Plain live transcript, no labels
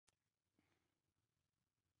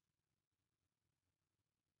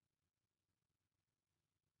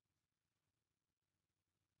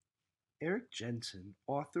Eric Jensen,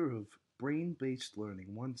 author of Brain Based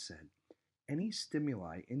Learning, once said, any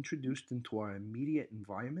stimuli introduced into our immediate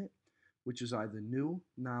environment, which is either new,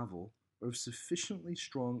 novel, or of sufficiently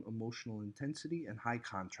strong emotional intensity and high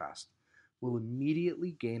contrast, will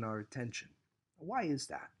immediately gain our attention. Why is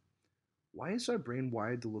that? Why is our brain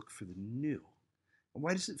wired to look for the new? And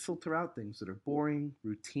why does it filter out things that are boring,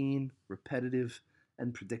 routine, repetitive,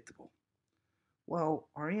 and predictable? Well,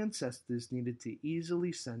 our ancestors needed to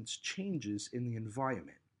easily sense changes in the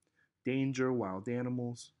environment, danger, wild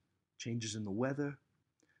animals, changes in the weather.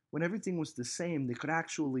 When everything was the same, they could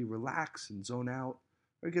actually relax and zone out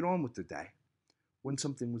or get on with their day. When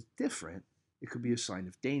something was different, it could be a sign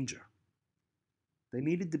of danger. They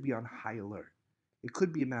needed to be on high alert. It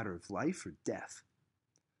could be a matter of life or death.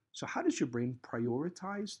 So, how does your brain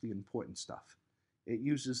prioritize the important stuff? It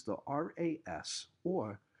uses the RAS,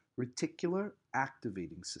 or Reticular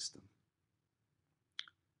Activating System.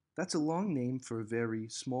 That's a long name for a very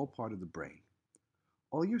small part of the brain.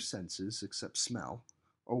 All your senses, except smell,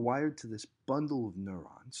 are wired to this bundle of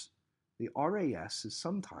neurons. The RAS is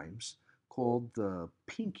sometimes called the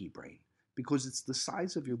pinky brain because it's the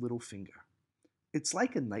size of your little finger. It's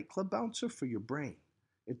like a nightclub bouncer for your brain.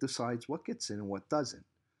 It decides what gets in and what doesn't,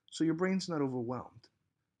 so your brain's not overwhelmed.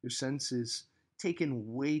 Your senses take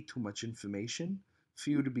in way too much information for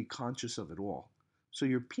you to be conscious of it all. So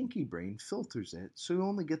your pinky brain filters it so you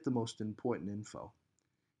only get the most important info.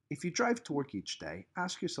 If you drive to work each day,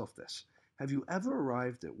 ask yourself this. Have you ever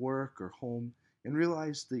arrived at work or home and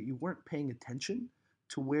realized that you weren't paying attention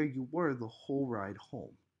to where you were the whole ride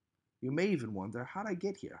home? You may even wonder, how'd I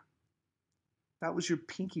get here? That was your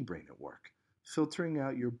pinky brain at work, filtering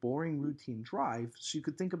out your boring routine drive so you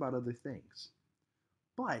could think about other things.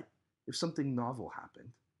 But if something novel happened,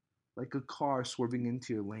 like a car swerving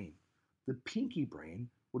into your lane, the pinky brain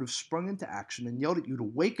would have sprung into action and yelled at you to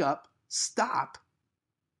wake up, stop,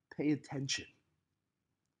 pay attention.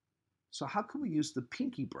 So, how can we use the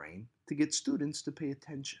pinky brain to get students to pay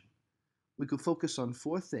attention? We could focus on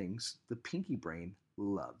four things the pinky brain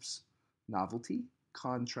loves: novelty,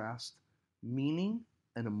 contrast, meaning,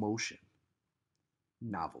 and emotion.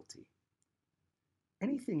 Novelty.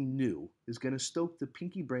 Anything new is going to stoke the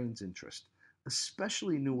pinky brain's interest,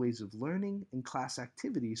 especially new ways of learning and class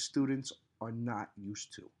activities students are not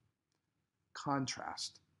used to.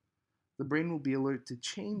 Contrast. The brain will be alert to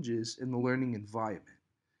changes in the learning environment.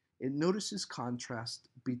 It notices contrast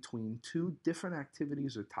between two different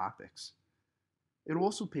activities or topics. It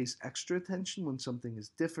also pays extra attention when something is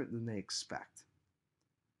different than they expect.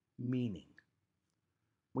 Meaning.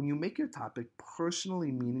 When you make your topic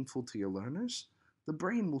personally meaningful to your learners, the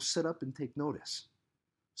brain will sit up and take notice.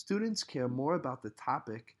 Students care more about the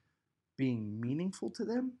topic being meaningful to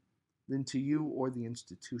them than to you or the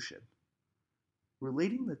institution.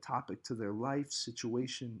 Relating the topic to their life,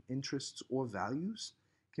 situation, interests, or values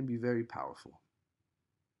can be very powerful.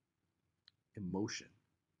 Emotion.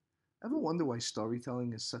 Ever wonder why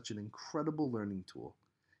storytelling is such an incredible learning tool?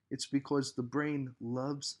 It's because the brain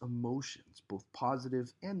loves emotions, both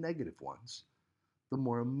positive and negative ones. The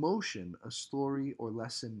more emotion a story or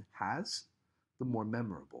lesson has, the more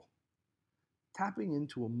memorable. Tapping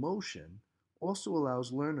into emotion also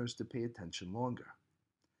allows learners to pay attention longer.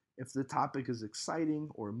 If the topic is exciting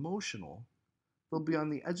or emotional, they'll be on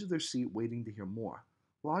the edge of their seat waiting to hear more.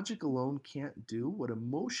 Logic alone can't do what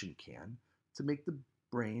emotion can to make the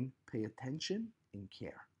brain pay attention and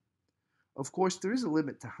care. Of course, there is a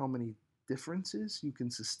limit to how many differences you can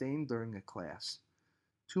sustain during a class.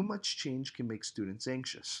 Too much change can make students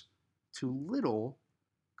anxious. Too little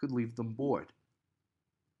could leave them bored.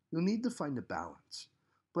 You'll need to find a balance.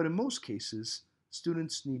 But in most cases,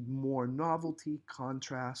 students need more novelty,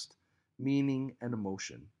 contrast, meaning, and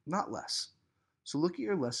emotion, not less. So look at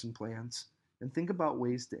your lesson plans and think about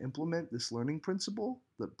ways to implement this learning principle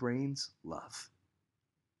that brains love.